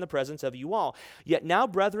soundness in the presence of you all. Yet now,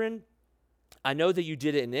 brethren, I know that you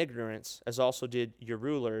did it in ignorance, as also did your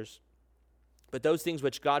rulers. But those things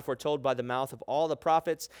which God foretold by the mouth of all the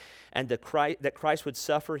prophets, and that Christ would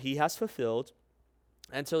suffer, he has fulfilled."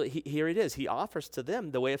 And so here it is. He offers to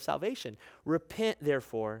them the way of salvation. "Repent,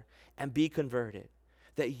 therefore, and be converted,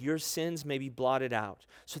 that your sins may be blotted out,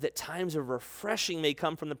 so that times of refreshing may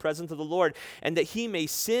come from the presence of the Lord, and that he may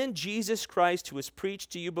send Jesus Christ, who was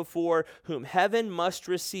preached to you before, whom heaven must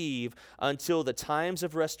receive until the times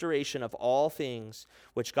of restoration of all things,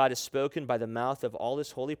 which God has spoken by the mouth of all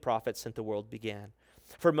his holy prophets since the world began.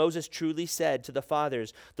 For Moses truly said to the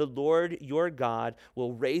fathers, 'The Lord your God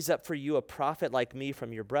will raise up for you a prophet like me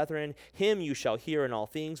from your brethren. Him you shall hear in all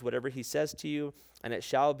things, whatever he says to you. And it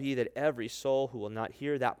shall be that every soul who will not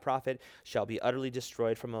hear that prophet shall be utterly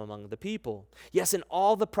destroyed from among the people.' Yes, and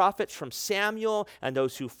all the prophets from Samuel and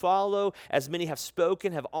those who follow, as many have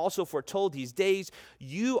spoken, have also foretold these days.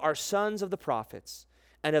 You are sons of the prophets,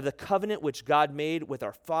 and of the covenant which God made with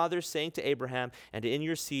our fathers, saying to Abraham, 'And in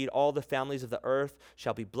your seed all the families of the earth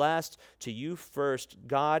shall be blessed.' To you first,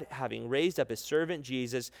 God, having raised up his servant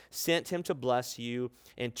Jesus, sent him to bless you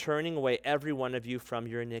in turning away every one of you from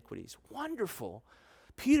your iniquities." Wonderful.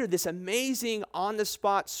 Peter, this amazing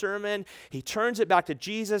on-the-spot sermon, he turns it back to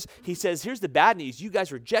Jesus. He says, here's the bad news. You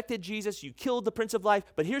guys rejected Jesus. You killed the Prince of Life.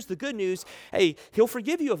 But here's the good news. Hey, he'll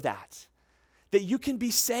forgive you of that. That you can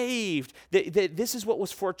be saved, that this is what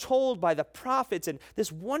was foretold by the prophets, and this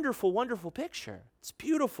wonderful, wonderful picture. It's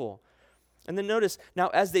beautiful. And then notice, now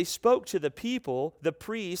as they spoke to the people, the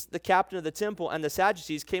priest, the captain of the temple, and the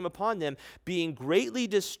Sadducees came upon them, being greatly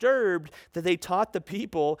disturbed that they taught the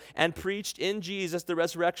people and preached in Jesus the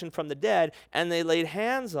resurrection from the dead. And they laid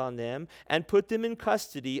hands on them and put them in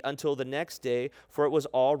custody until the next day, for it was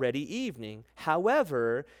already evening.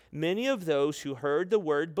 However, many of those who heard the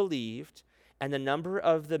word believed, and the number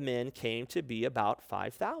of the men came to be about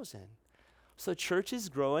 5,000. So church is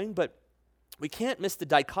growing, but we can't miss the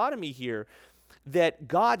dichotomy here that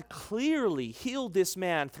God clearly healed this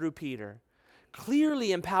man through Peter,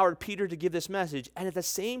 clearly empowered Peter to give this message, and at the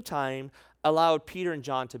same time allowed Peter and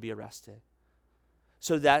John to be arrested.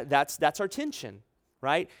 So that's our tension,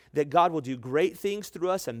 right? That God will do great things through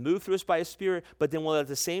us and move through us by His Spirit, but then will at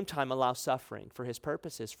the same time allow suffering for His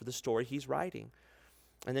purposes, for the story He's writing.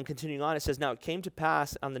 And then continuing on, it says, now it came to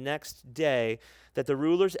pass on the next day that the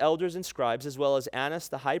rulers, elders, and scribes, as well as Annas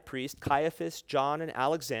the high priest, Caiaphas, John, and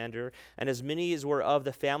Alexander, and as many as were of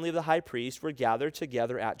the family of the high priest, were gathered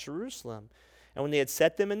together at Jerusalem. And when they had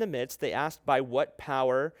set them in the midst, they asked, by what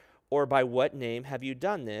power or by what name have you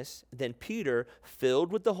done this? Then Peter,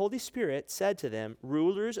 filled with the Holy Spirit, said to them,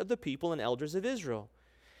 rulers of the people and elders of Israel,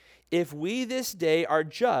 if we this day are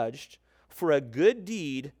judged for a good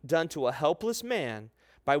deed done to a helpless man,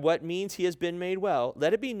 by what means he has been made well,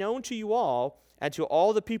 let it be known to you all and to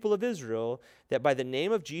all the people of Israel that by the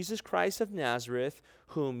name of Jesus Christ of Nazareth,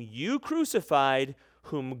 whom you crucified,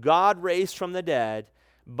 whom God raised from the dead,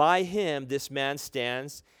 by him this man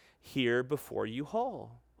stands here before you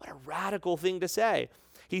whole. What a radical thing to say.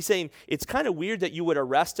 He's saying, it's kind of weird that you would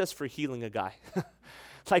arrest us for healing a guy.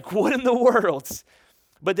 It's like, what in the world?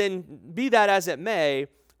 But then, be that as it may,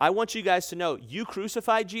 I want you guys to know, you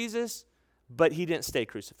crucified Jesus, but he didn't stay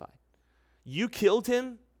crucified. You killed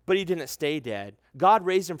him, but he didn't stay dead. God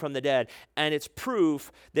raised him from the dead, and it's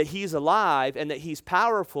proof that he's alive and that he's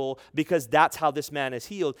powerful because that's how this man is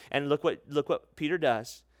healed. And look what Peter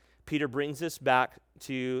does. Peter brings us back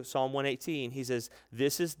to Psalm 118. He says,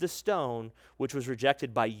 this is the stone which was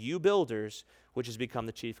rejected by you builders, which has become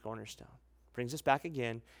the chief cornerstone. Brings us back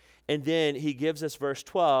again. And then he gives us verse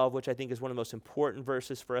 12, which I think is one of the most important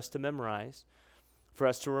verses for us to memorize, for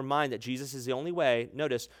us to remind that Jesus is the only way.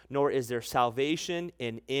 Notice, nor is there salvation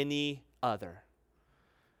in any other.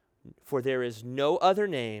 For there is no other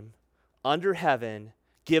name under heaven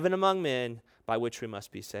given among men by which we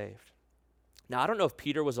must be saved. Now, I don't know if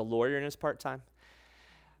Peter was a lawyer in his part-time,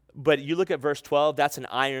 but you look at verse 12, that's an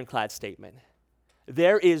ironclad statement.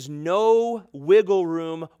 There is no wiggle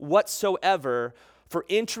room whatsoever for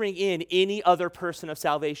entering in any other person of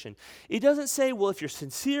salvation. It doesn't say, well, if you're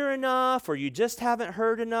sincere enough or you just haven't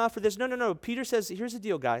heard enough or this. No. Peter says, here's the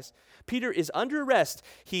deal, guys. Peter is under arrest.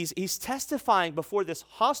 He's testifying before this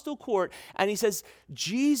hostile court, and he says,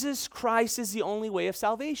 Jesus Christ is the only way of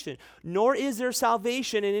salvation, nor is there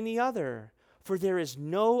salvation in any other. For there is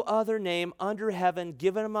no other name under heaven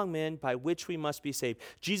given among men by which we must be saved.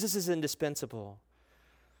 Jesus is indispensable.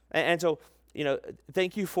 And so,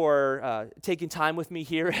 thank you for taking time with me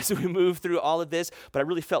here as we move through all of this, but I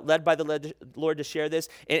really felt led by the Lord to share this.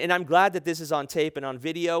 And I'm glad that this is on tape and on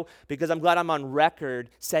video because I'm glad I'm on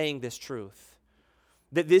record saying this truth,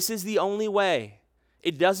 that this is the only way.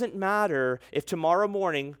 It doesn't matter if tomorrow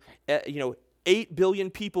morning, 8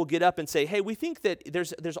 billion people get up and say, hey, we think that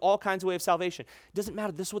there's all kinds of way of salvation. It doesn't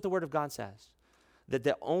matter. This is what the Word of God says,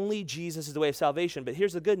 that only Jesus is the way of salvation. But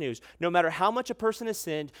here's the good news. No matter how much a person has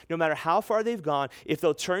sinned, no matter how far they've gone, if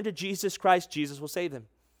they'll turn to Jesus Christ, Jesus will save them.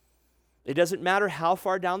 It doesn't matter how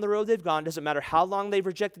far down the road they've gone. It doesn't matter how long they've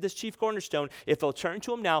rejected this chief cornerstone. If they'll turn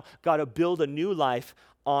to him now, God will build a new life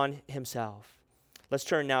on himself. Let's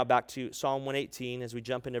turn now back to Psalm 118 as we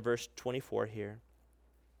jump into verse 24 here.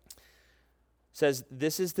 It says,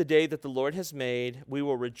 this is the day that the Lord has made. We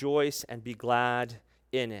will rejoice and be glad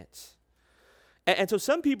in it. And so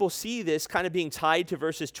some people see this kind of being tied to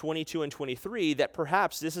verses 22 and 23, that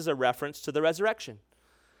perhaps this is a reference to the resurrection.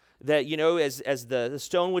 That, as the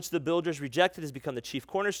stone which the builders rejected has become the chief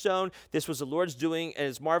cornerstone, this was the Lord's doing and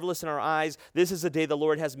is marvelous in our eyes. This is the day the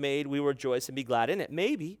Lord has made. We will rejoice and be glad in it.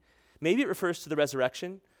 Maybe it refers to the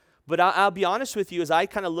resurrection. But I'll be honest with you, as I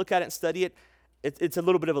kind of look at it and study it, it's a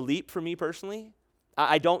little bit of a leap for me personally.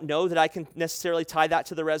 I don't know that I can necessarily tie that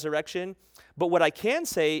to the resurrection. But what I can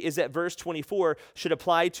say is that verse 24 should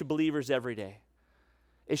apply to believers every day.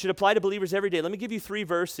 It should apply to believers every day. Let me give you 3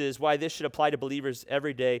 verses why this should apply to believers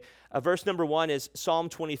every day. Verse number 1 is Psalm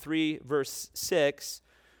 23, verse 6.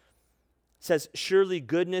 It says, surely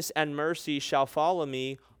goodness and mercy shall follow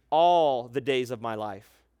me all the days of my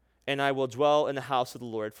life, and I will dwell in the house of the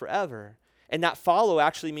Lord forever. And that follow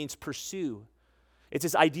actually means pursue. It's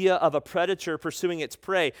this idea of a predator pursuing its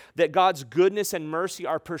prey, that God's goodness and mercy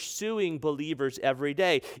are pursuing believers every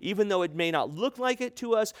day. Even though it may not look like it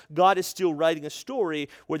to us, God is still writing a story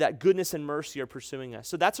where that goodness and mercy are pursuing us.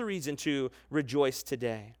 So that's a reason to rejoice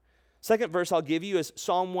today. Second verse I'll give you is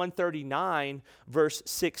Psalm 139, verse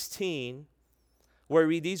 16. Where I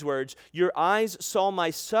read these words, your eyes saw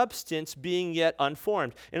my substance being yet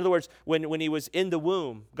unformed. In other words, when he was in the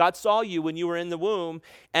womb, God saw you when you were in the womb,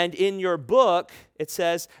 and in your book, it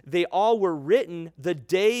says, they all were written, the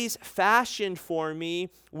days fashioned for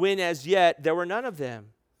me, when as yet there were none of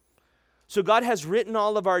them. So God has written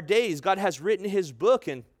all of our days. God has written his book,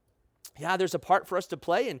 and yeah, there's a part for us to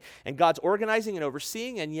play, and God's organizing and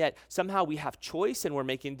overseeing, and yet somehow we have choice and we're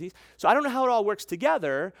making these. So I don't know how it all works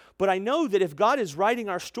together, but I know that if God is writing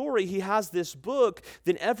our story, he has this book,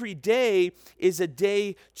 then every day is a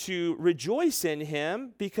day to rejoice in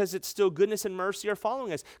him because it's still goodness and mercy are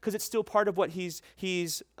following us, because it's still part of what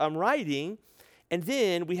he's writing. And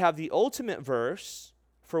then we have the ultimate verse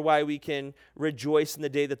for why we can rejoice in the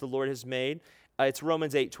day that the Lord has made. It's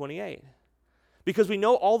Romans 8:28. Because we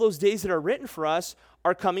know all those days that are written for us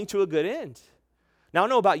are coming to a good end. Now, I don't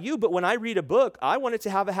know about you, but when I read a book, I want it to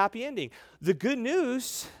have a happy ending. The good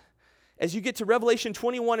news, as you get to Revelation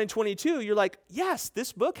 21 and 22, you're like, yes,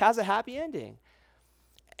 this book has a happy ending.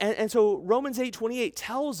 And so Romans 8:28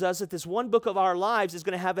 tells us that this one book of our lives is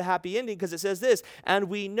going to have a happy ending because it says this, and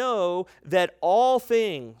we know that all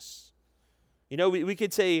things, we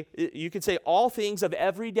could say, you could say all things of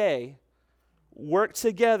every day work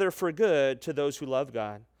together for good to those who love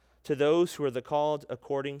God, to those who are the called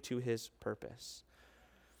according to his purpose.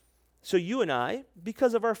 So you and I,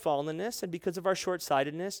 because of our fallenness and because of our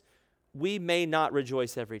short-sightedness, we may not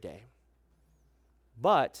rejoice every day.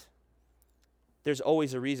 But there's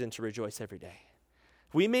always a reason to rejoice every day.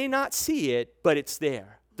 We may not see it, but it's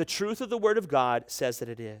there. The truth of the word of God says that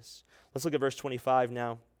it is. Let's look at verse 25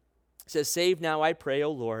 now. It says, save now, I pray, O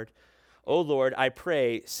Lord. O Lord, I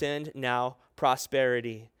pray, send now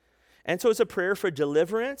prosperity. And so it's a prayer for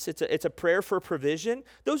deliverance. It's a prayer for provision.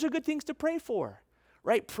 Those are good things to pray for,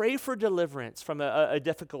 right? Pray for deliverance from a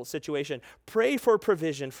difficult situation. Pray for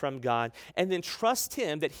provision from God. And then trust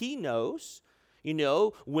him that he knows,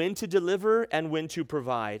 when to deliver and when to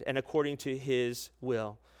provide, and according to his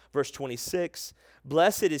will. Verse 26,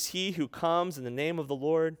 blessed is he who comes in the name of the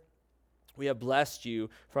Lord. We have blessed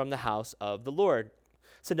you from the house of the Lord.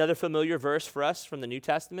 It's another familiar verse for us from the New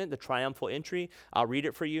Testament, the triumphal entry. I'll read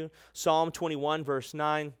it for you. Psalm 21, verse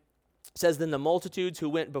 9 says, then the multitudes who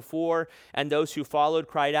went before and those who followed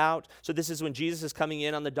cried out. So this is when Jesus is coming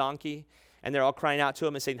in on the donkey, and they're all crying out to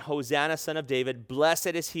him and saying, Hosanna, son of David,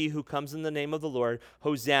 blessed is he who comes in the name of the Lord,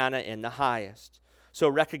 Hosanna in the highest. So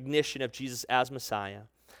recognition of Jesus as Messiah.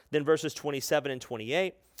 Then verses 27 and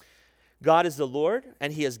 28, God is the Lord,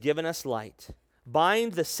 and he has given us light.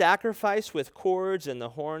 Bind the sacrifice with cords and the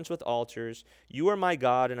horns with altars. You are my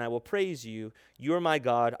God, and I will praise you. You are my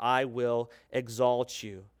God, I will exalt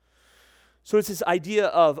you. So it's this idea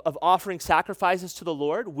of offering sacrifices to the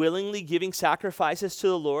Lord, willingly giving sacrifices to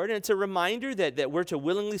the Lord. And it's a reminder that we're to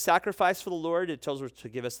willingly sacrifice for the Lord. It tells us to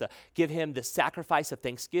give him the sacrifice of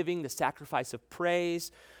thanksgiving, the sacrifice of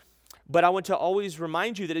praise. But I want to always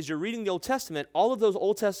remind you that as you're reading the Old Testament, all of those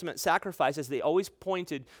Old Testament sacrifices, they always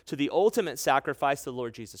pointed to the ultimate sacrifice, the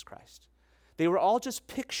Lord Jesus Christ. They were all just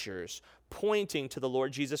pictures pointing to the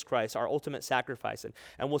Lord Jesus Christ, our ultimate sacrifice.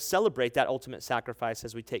 And we'll celebrate that ultimate sacrifice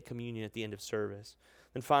as we take communion at the end of service.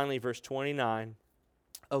 And finally, verse 29,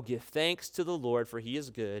 oh, give thanks to the Lord, for he is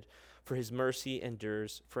good, for his mercy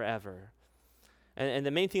endures forever. And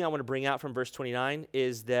the main thing I want to bring out from verse 29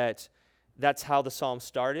 is that that's how the psalm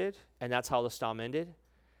started, and that's how the psalm ended.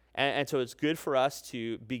 And so it's good for us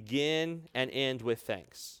to begin and end with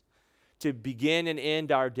thanks. To begin and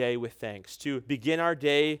end our day with thanks. To begin our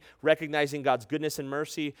day recognizing God's goodness and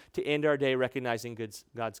mercy, to end our day recognizing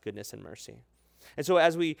God's goodness and mercy. And so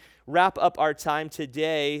as we wrap up our time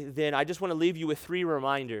today, then I just want to leave you with 3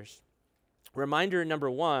 reminders. Reminder number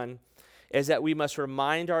 1 is that we must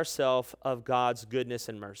remind ourselves of God's goodness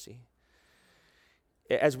and mercy.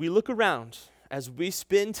 As we look around, as we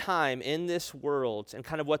spend time in this world and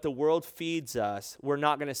kind of what the world feeds us, we're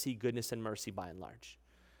not going to see goodness and mercy by and large.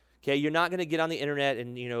 Okay, you're not going to get on the internet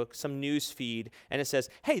and, some news feed and it says,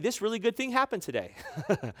 hey, this really good thing happened today.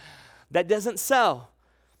 That doesn't sell.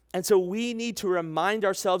 And so we need to remind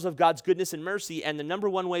ourselves of God's goodness and mercy, and the number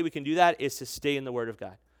 1 way we can do that is to stay in the Word of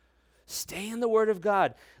God. Stay in the Word of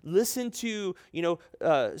God. Listen to,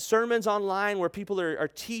 sermons online where people are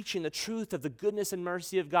teaching the truth of the goodness and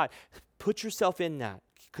mercy of God. Put yourself in that.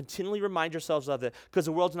 Continually remind yourselves of it, because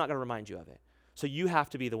the world's not going to remind you of it. So you have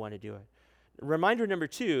to be the one to do it. Reminder number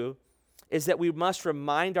 2 is that we must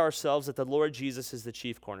remind ourselves that the Lord Jesus is the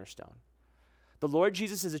chief cornerstone. The Lord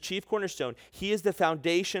Jesus is the chief cornerstone. He is the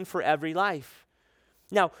foundation for every life.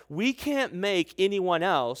 Now, we can't make anyone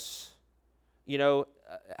else,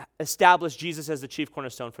 establish Jesus as the chief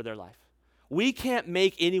cornerstone for their life. We can't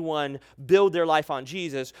make anyone build their life on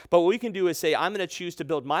Jesus, but what we can do is say, I'm going to choose to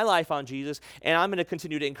build my life on Jesus, and I'm going to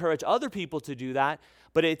continue to encourage other people to do that,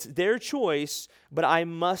 but it's their choice, but I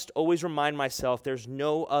must always remind myself there's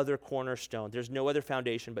no other cornerstone, there's no other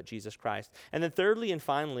foundation but Jesus Christ. And then thirdly and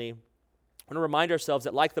finally, I want to remind ourselves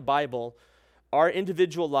that like the Bible, our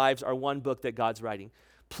individual lives are one book that God's writing.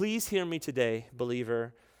 Please hear me today,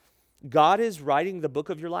 believer. God is writing the book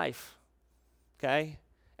of your life, okay?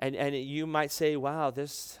 And you might say, wow, I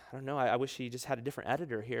don't know, I wish he just had a different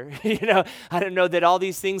editor here. I don't know that all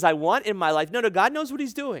these things I want in my life. No, God knows what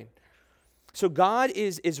he's doing. So God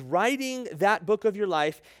is writing that book of your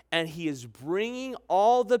life, and he is bringing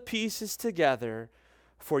all the pieces together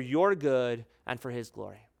for your good and for his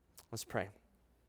glory. Let's pray.